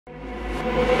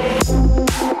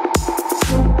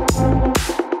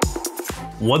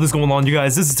What is going on, you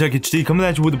guys? This is Tech HD coming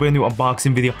at you with a brand new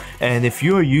unboxing video. And if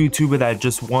you're a YouTuber that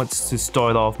just wants to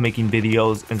start off making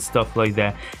videos and stuff like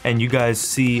that, and you guys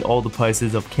see all the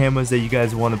prices of cameras that you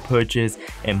guys want to purchase,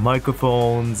 and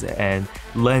microphones and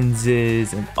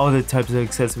lenses and other types of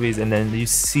accessories, and then you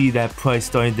see that price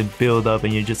starting to build up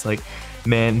and you're just like,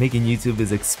 man, making YouTube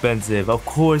is expensive. Of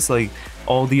course, like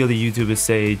all the other YouTubers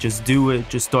say, just do it,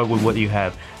 just start with what you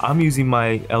have. I'm using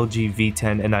my LG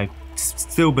V10 and I've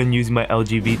still been using my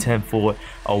LG V10 for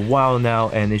a while now,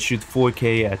 and it shoots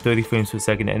 4K at 30 frames per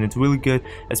second, and it's really good,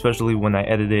 especially when I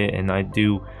edit it and I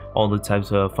do all the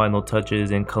types of final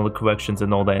touches and color corrections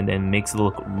and all that, and then it makes it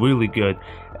look really good.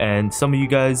 And some of you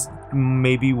guys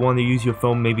maybe want to use your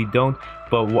phone, maybe don't,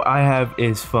 but what I have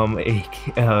is from a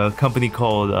company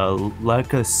called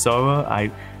CAMCORDER.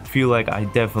 I feel like I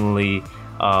definitely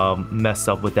messed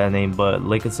up with that name, but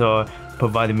CAMCORDER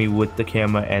provided me with the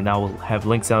camera, and I will have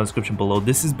links down in the description below.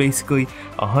 This is basically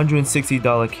a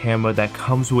 $160 camera that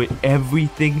comes with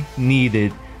everything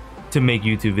needed to make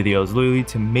YouTube videos. Literally,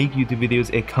 to make YouTube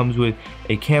videos, it comes with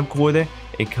a camcorder,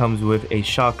 it comes with a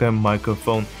shotgun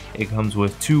microphone, it comes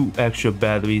with 2 extra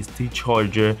batteries, the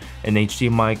charger, an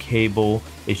HDMI cable.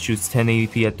 It shoots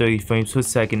 1080p at 30 frames per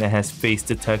second. It has face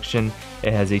detection.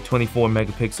 It has a 24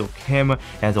 megapixel camera.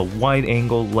 It has a wide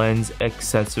angle lens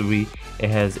accessory. It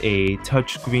has a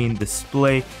touchscreen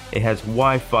display. It has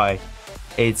Wi-Fi.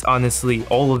 It's honestly,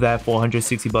 all of that for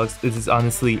 160 bucks. This is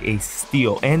honestly a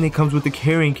steal, and it comes with a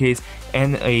carrying case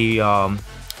and a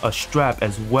strap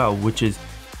as well, which is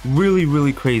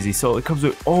really crazy. So it comes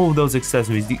with all of those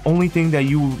accessories. The only thing that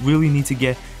you really need to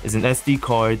get is an SD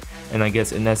card, and I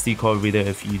guess an SD card reader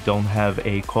if you don't have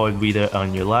a card reader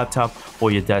on your laptop or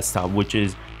your desktop, which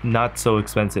is not so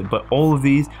expensive. But all of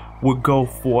these would go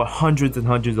for hundreds and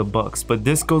hundreds of bucks, but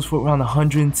this goes for around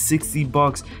 160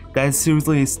 bucks. That is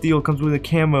seriously a steal. It comes with a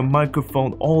camera,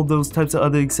 microphone, all those types of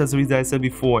other accessories that I said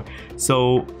before.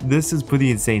 So this is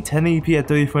pretty insane. 1080p at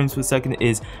 30 frames per second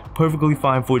is perfectly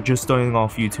fine for just starting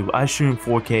off YouTube. I shoot in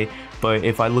 4K, but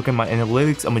if I look at my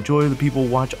analytics, a majority of the people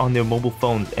watch on their mobile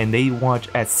phones, and they watch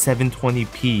at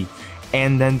 720p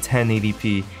and then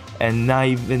 1080p. And not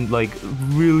even like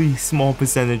really small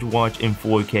percentage watch in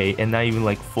 4K, and not even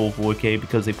like full 4K,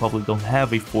 because they probably don't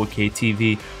have a 4K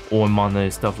TV or monitor,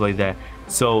 stuff like that.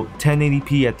 So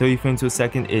 1080p at 30 frames per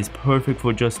second is perfect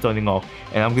for just starting off.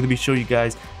 And I'm going to be showing you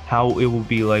guys how it will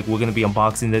be like. We're going to be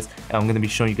unboxing this, and I'm going to be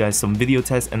showing you guys some video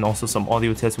tests and also some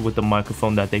audio tests with the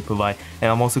microphone that they provide.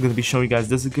 And I'm also going to be showing you guys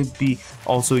this is going to be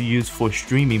also used for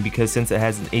streaming, because since it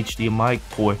has an HDMI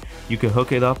port, you can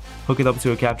hook it up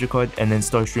to a capture card and then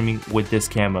start streaming with this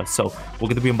camera. So we're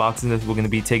going to be unboxing this, we're going to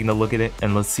be taking a look at it,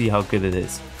 and let's see how good it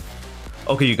is.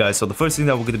 Okay, you guys, so the first thing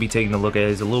that we're going to be taking a look at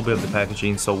is a little bit of the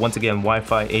packaging. So once again,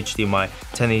 Wi-Fi, HDMI,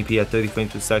 1080p at 30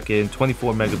 frames per second,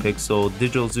 24 megapixel,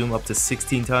 digital zoom up to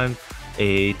 16 times,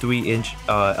 a 3-inch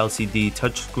LCD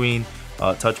touchscreen,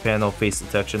 touch panel, face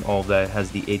detection, all of that.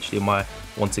 Has the HDMI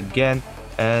once again,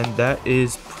 and that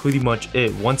is pretty much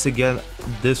it. Once again,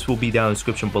 this will be down in the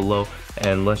description below,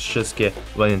 and let's just get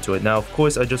right into it. Now, of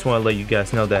course, I just want to let you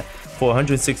guys know that for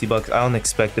 160 bucks, I don't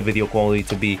expect the video quality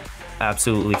to be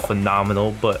absolutely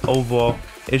phenomenal, but overall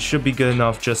it should be good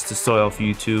enough just to start off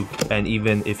YouTube, and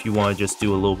even if you want to just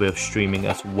do a little bit of streaming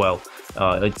as well.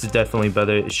 It's definitely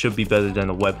better. It should be better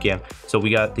than a webcam. So we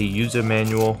got the user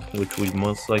manual, which we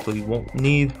most likely won't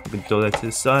need. I'm gonna throw that to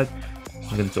the side.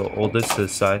 I'm gonna throw all this to the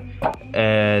side.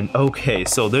 And okay,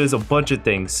 so there's a bunch of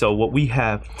things. So what we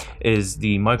have is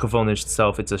the microphone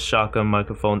itself. It's a shotgun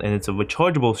microphone, and it's a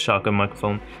rechargeable shotgun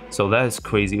microphone. So that is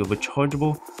crazy. A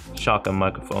rechargeable shotgun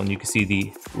microphone. You can see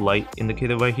the light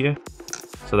indicator right here.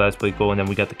 So that's pretty cool. And then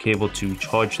we got the cable to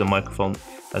charge the microphone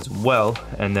as well.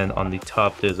 And then on the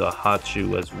top there's a hot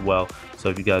shoe as well. So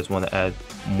if you guys want to add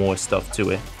more stuff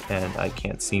to it, and I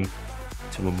can't seem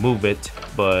to remove it,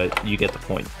 but you get the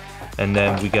point. And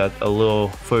then we got a little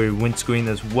furry windscreen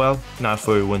as well. Not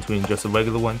furry windscreen, just a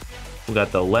regular one. We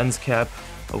got the lens cap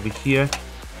over here.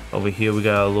 Over here we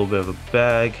got a little bit of a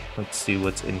bag. Let's see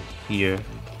what's in here.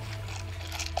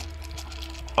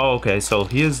 Oh, okay, so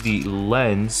here's the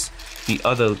lens, the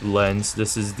other lens.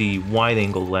 This is the wide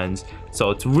angle lens. So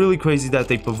it's really crazy that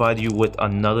they provide you with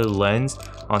another lens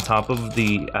on top of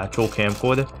the actual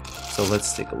camcorder. So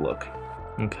let's take a look.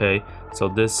 Okay, so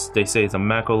this, they say it's a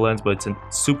macro lens, but it's a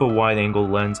super wide angle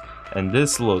lens, and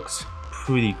this looks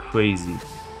pretty crazy.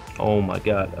 Oh my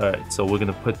god. All right, so we're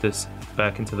gonna put this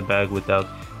back into the bag without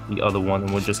the other one,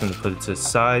 and we're just gonna put it to the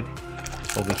side.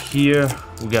 Over here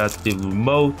we got the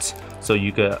remote, so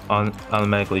you can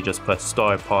automatically just press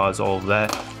start, pause, all of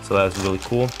that. So that's really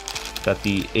cool. Got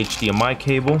the HDMI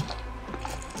cable.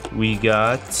 We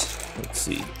got, let's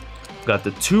see, got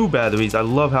the 2 batteries. I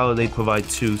love how they provide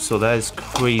 2, so that is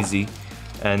crazy.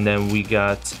 And then we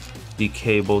got the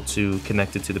cable to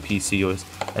connect it to the PC or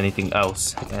anything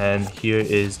else. And here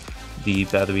is the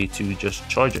battery to just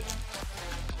charge it.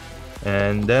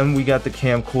 And then we got the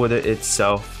camcorder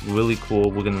itself, really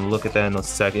cool. We're gonna look at that in a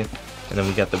second. And then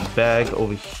we got the bag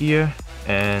over here,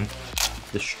 and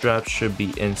the strap should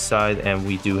be inside, and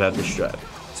we do have the strap.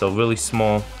 So really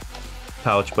small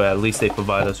pouch, but at least they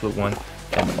provide us with one.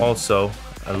 And also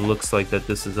it looks like that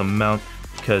this is a mount,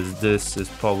 because this is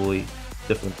probably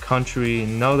different country.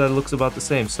 No, that looks about the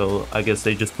same, so I guess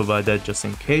they just provide that just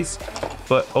in case.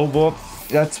 But overall,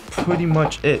 that's pretty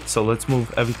much it. So let's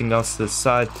move everything else to the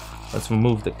side. Let's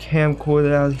remove the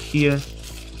camcorder out here.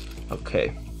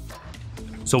 Okay,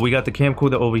 so we got the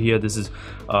camcorder over here. This is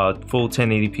full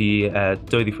 1080p at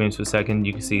 30 frames per second.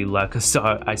 You can see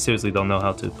Lakasar. I seriously don't know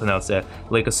how to pronounce that.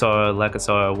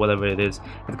 Lakasar, whatever it is.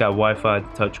 It's got Wi-Fi,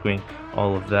 touchscreen,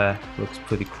 all of that. Looks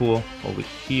pretty cool. Over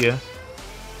here,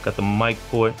 got the mic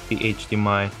port, the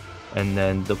HDMI, and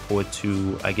then the port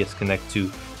to, I guess, connect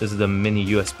to. This is the mini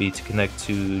USB to connect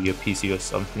to your PC or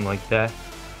something like that.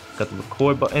 Got the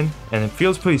record button, and it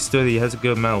feels pretty sturdy. It has a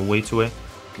good amount of weight to it.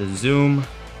 The zoom,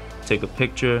 take a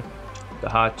picture, the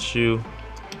hot shoe,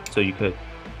 so you could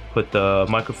put the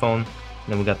microphone. And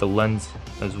then we got the lens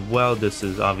as well. This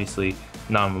is obviously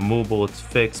non-removable, it's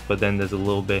fixed, but then there's a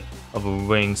little bit of a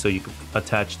ring so you can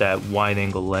attach that wide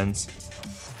angle lens.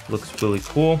 Looks really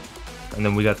cool. And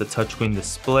then we got the touchscreen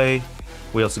display.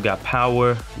 We also got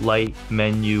power, light,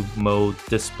 menu, mode,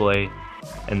 display,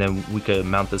 and then we could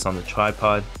mount this on the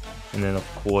tripod. And then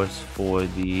of course for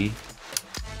the,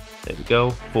 there we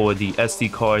go, for the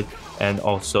SD card and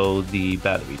also the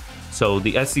battery. So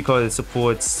the SD card, it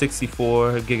supports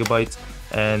 64 gigabytes,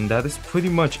 and that is pretty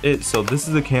much it. So this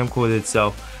is the camcorder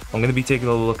itself. I'm going to be taking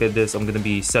a look at this. I'm going to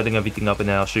be setting everything up, and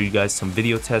then I'll show you guys some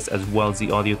video tests as well as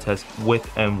the audio test with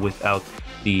and without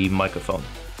the microphone.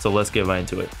 So let's get right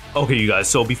into it. Okay, you guys,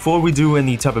 so before we do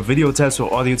any type of video test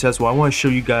or audio test, what I want to show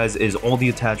you guys is all the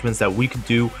attachments that we could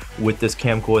do with this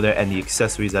camcorder and the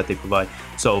accessories that they provide.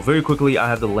 So very quickly, I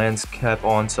have the lens cap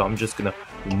on, so I'm just gonna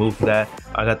remove that.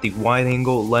 I got the wide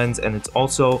angle lens, and it's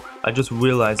also, I just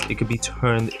realized it could be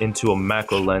turned into a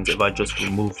macro lens if I just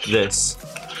remove this.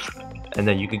 And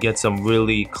then you could get some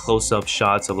really close-up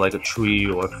shots of like a tree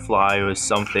or a fly or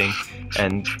something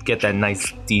and get that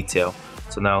nice detail.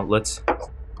 So now let's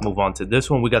move on to this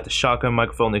one. We got the shotgun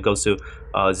microphone. It goes to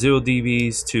 0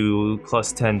 dBs to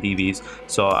plus 10 dBs.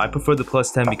 So I prefer the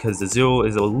plus 10 because the 0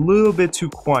 is a little bit too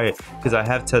quiet, because I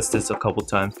have tested this a couple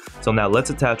times. So now let's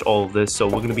attach all of this. So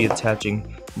we're going to be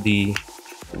attaching the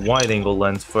wide angle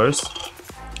lens first,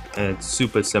 and it's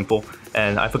super simple.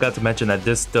 And I forgot to mention that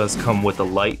this does come with a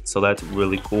light, so that's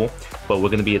really cool. But we're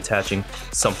going to be attaching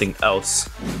something else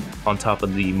on top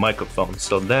of the microphone.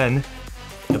 So then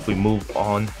if we move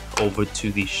on over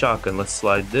to the shotgun, let's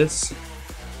slide this.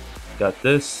 Got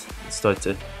this. Let's start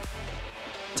to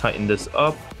tighten this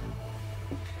up.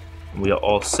 We are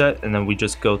all set, and then we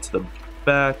just go to the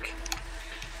back.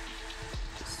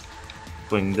 Just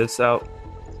bring this out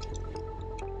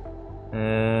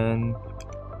and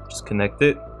just connect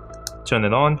it. Turn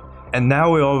it on, and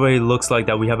now it already looks like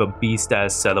that we have a beast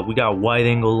ass setup. We got a wide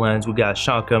angle lens, we got a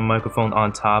shotgun microphone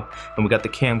on top, and we got the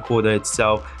camcorder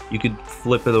itself. You could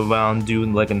flip it around, do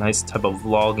like a nice type of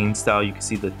vlogging style. You can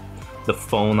see the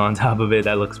phone on top of it.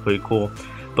 That looks pretty cool.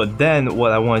 But then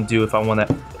what I want to do, if I want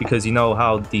to, because you know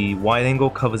how the wide angle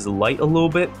covers the light a little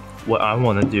bit, what I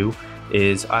want to do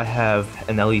is I have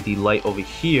an LED light over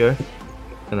here,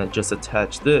 and I just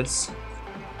attach this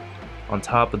on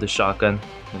top of the shotgun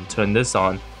and turn this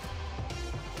on,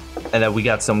 and then we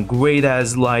got some great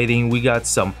ass lighting. We got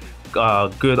some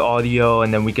good audio,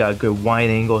 and then we got good wide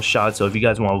angle shots. So if you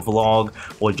guys want to vlog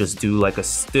or just do like a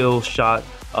still shot,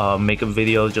 make a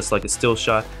video just like a still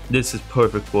shot, this is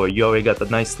perfect for it. You already got the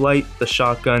nice light, the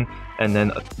shotgun, and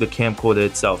then the camcorder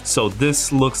itself. So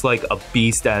this looks like a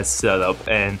beast ass setup,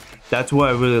 and that's what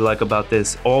I really like about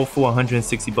this. All for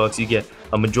 160 bucks, you get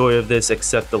a majority of this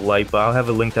except the light, but I'll have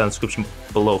a link down in the description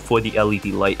below for the LED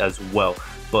light as well.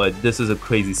 But this is a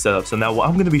crazy setup. So now what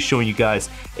I'm going to be showing you guys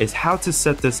is how to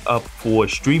set this up for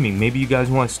streaming. Maybe you guys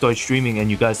want to start streaming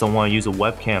and you guys don't want to use a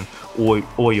webcam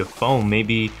or your phone.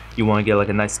 Maybe you want to get like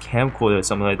a nice camcorder or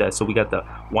something like that. So we got the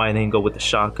wide angle with the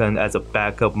shotgun as a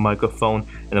backup microphone,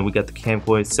 and then we got the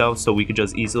camcorder itself, so we could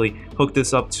just easily hook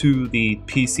this up to the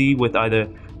PC with either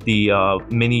the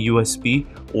mini USB,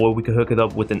 or we could hook it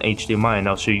up with an HDMI, and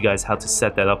I'll show you guys how to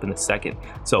set that up in a second.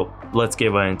 So let's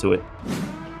get right into it.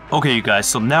 Okay you guys,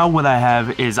 so now what I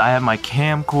have is I have my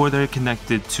camcorder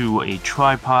connected to a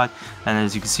tripod, and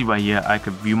as you can see right here I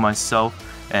could view myself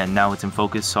and now it's in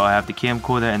focus. So I have the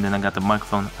camcorder and then I got the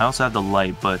microphone. I also have the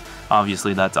light, but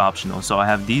obviously that's optional. So I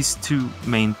have these two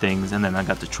main things and then I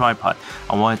got the tripod.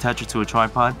 I want to attach it to a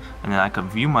tripod and then I can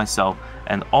view myself,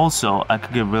 and also I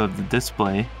could get rid of the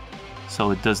display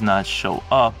so it does not show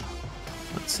up.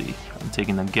 Let's see, I'm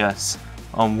taking a guess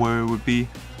on where it would be.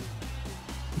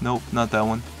 Nope, not that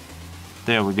one.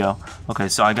 There we go. Okay,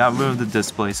 so I got rid of the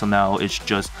display, so now it's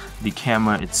just the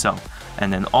camera itself.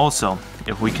 And then also,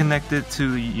 if we connect it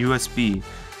to USB,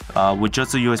 with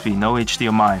just a USB, no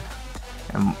HDMI,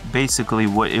 and basically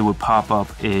what it would pop up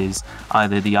is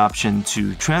either the option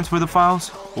to transfer the files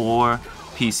or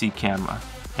PC camera.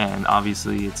 And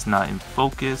obviously it's not in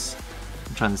focus.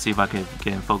 I'm trying to see if I can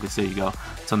get in focus. There you go.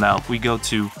 So now if we go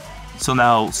to, so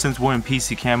now since we're in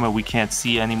PC camera, we can't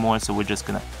see anymore, so we're just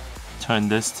gonna turn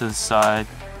this to the side.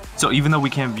 So even though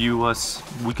we can't view us,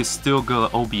 we could still go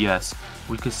to OBS.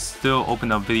 We could still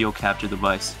open a video capture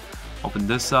device. Open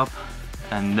this up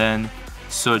and then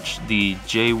search the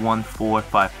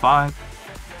J1455,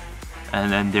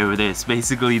 and then there it is.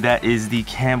 Basically that is the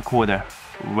camcorder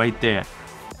right there,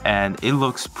 and it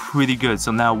looks pretty good.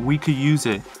 So now we could use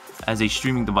it as a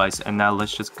streaming device. And now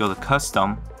let's just go to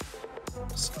custom.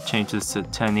 Let's change this to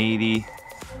 1080,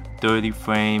 30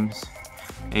 frames,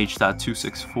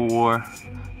 H.264,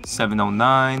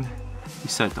 709. We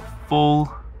set the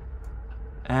full,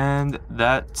 and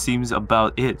that seems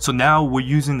about it. So now we're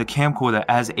using the camcorder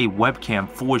as a webcam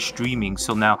for streaming.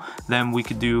 So now then we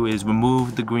could do is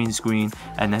remove the green screen,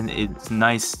 and then it's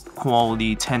nice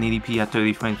quality 1080p at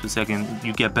 30 frames per second.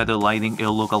 You get better lighting,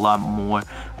 it'll look a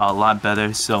lot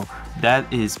better. So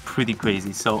that is pretty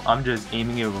crazy. So I'm just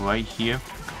aiming it right here.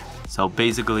 So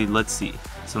basically, let's see.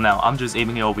 So now I'm just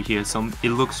aiming it over here, so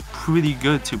it looks pretty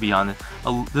good, to be honest.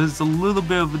 There's a little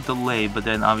bit of a delay, but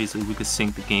then obviously we could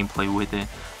sync the gameplay with it.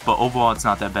 But overall, it's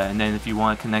not that bad. And then if you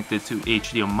want to connect it to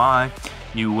HDMI,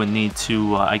 you would need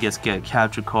to, I guess, get a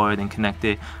capture card and connect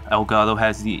it. Elgato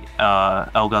has the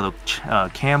Elgato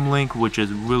Cam Link, which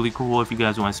is really cool if you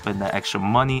guys want to spend that extra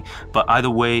money. But either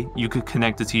way, you could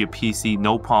connect it to your PC,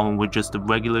 no problem, with just the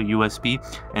regular USB,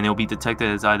 and it'll be detected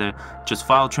as either just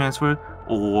file transfer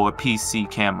or PC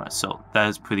camera. So that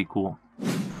is pretty cool.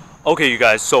 Okay you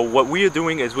guys, so what we are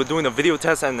doing is we're doing a video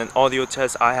test and an audio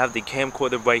test. I have the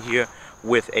camcorder right here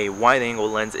with a wide angle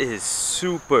lens. It is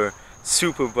super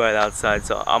bright outside,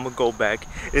 so I'm gonna go back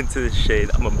into the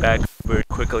shade. I'm gonna back very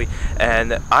quickly,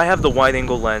 and I have the wide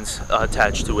angle lens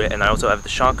attached to it, and I also have the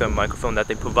shotgun microphone that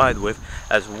they provide with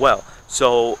as well.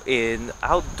 So in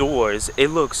outdoors it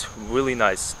looks really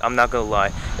nice, I'm not gonna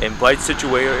lie. In bright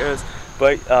situations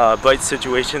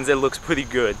it looks pretty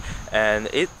good, and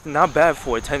it's not bad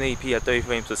for 1080p at 30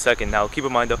 frames per second. Now keep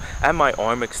in mind though, I have my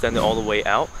arm extended all the way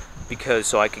out because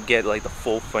so I could get like the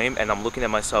full frame, and I'm looking at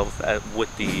myself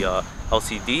with the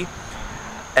LCD,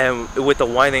 and with the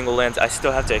wide angle lens I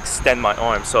still have to extend my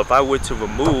arm. So if I were to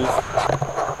remove,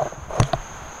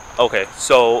 okay,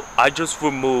 so I just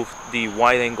removed the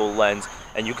wide angle lens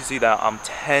and you can see that I'm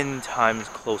 10 times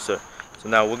closer. So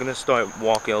now we're gonna start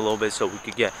walking a little bit so we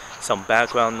could get some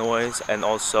background noise and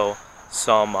also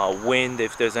some wind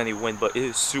if there's any wind, but it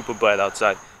is super bright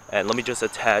outside. And let me just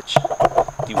attach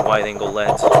the wide angle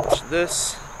lens to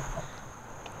this,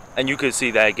 and you can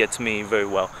see that it gets me very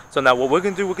well. So now what we're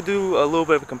gonna do, we could do a little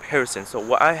bit of a comparison. So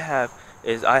what I have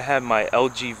is I have my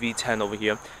LG V10 over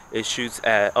here. It shoots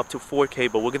at up to 4K,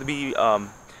 but we're gonna be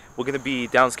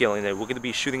downscaling it. We're gonna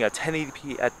be shooting at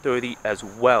 1080p at 30 as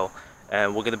well.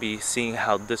 And we're going to be seeing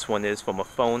how this one is from a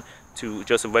phone to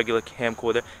just a regular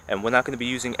camcorder. And we're not going to be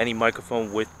using any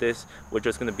microphone with this. We're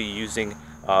just going to be using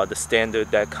the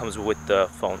standard that comes with the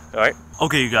phone. Alright?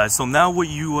 Okay you guys, so now what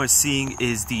you are seeing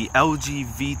is the LG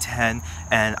V10,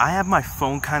 and I have my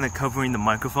phone kind of covering the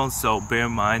microphone, so bear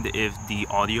in mind if the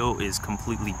audio is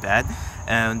completely bad.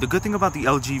 And the good thing about the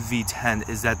LG V10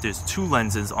 is that there's two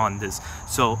lenses on this.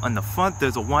 So on the front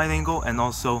there's a wide angle and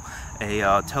also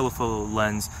a telephoto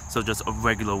lens, so just a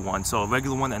regular one. So a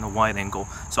regular one and a wide angle.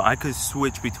 So I could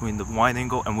switch between the wide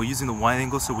angle, and we're using the wide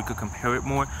angle so we could compare it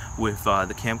more with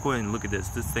the camcorder. And look at this,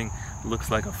 this thing looks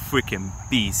like a freaking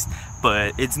beast,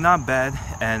 but it's not bad.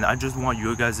 And I just want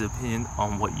your guys' opinion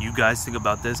on what you guys think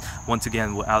about this. Once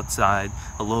again, we're outside,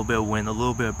 a little bit of wind, a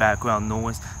little bit of background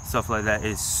noise, stuff like that.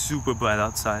 It's super bright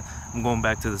outside. I'm going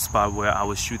back to the spot where I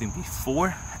was shooting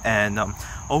before, and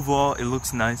overall it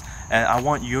looks nice, and I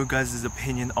want your guys'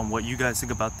 opinion on what you guys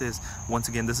think about this. Once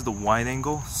again, this is the wide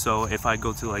angle, so if I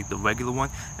go to like the regular one,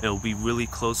 it'll be really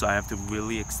close, so I have to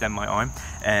really extend my arm.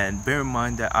 And bear in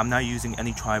mind that I'm not using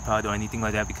any tripod or anything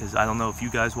like that, because I don't know if you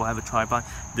guys will have a tripod.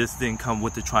 This didn't come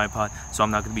with the tripod, so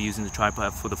I'm not going to be using the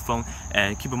tripod for the phone.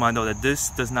 And keep in mind though that this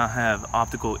does not have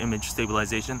optical image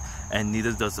stabilization, and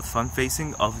neither does the front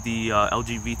facing of the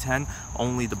LG V10,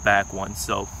 only the back one.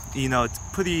 So you know, it's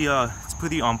pretty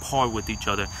on par with each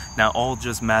other. Now all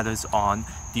just matters on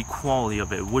the quality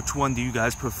of it. Which one do you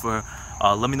guys prefer?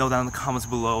 Let me know down in the comments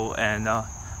below, and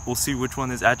we'll see which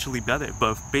one is actually better.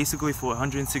 But basically for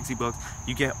 160 bucks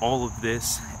you get all of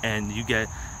this, and you get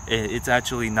it's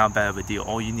actually not bad of a deal.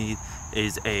 All you need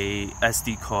is a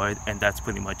SD card, and that's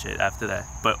pretty much it after that.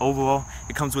 But overall,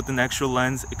 it comes with an extra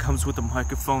lens, it comes with a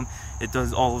microphone, it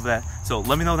does all of that. So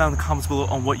let me know down in the comments below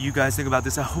on what you guys think about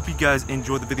this. I hope you guys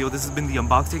enjoyed the video. This has been the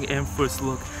unboxing and first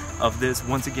look of this.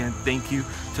 Once again, thank you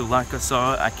to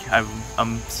Lakasara.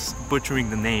 I'm butchering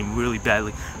the name really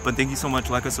badly, but thank you so much,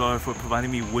 Lakasara, for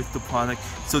providing me with the product.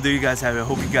 So there you guys have it. I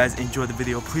hope you guys enjoyed the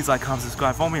video. Please like, comment,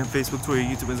 subscribe. Follow me on Facebook, Twitter,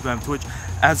 YouTube, Instagram, Twitch.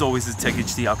 As always, it's Tech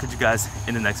HD. I'll catch you guys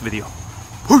in the next video.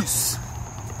 Peace!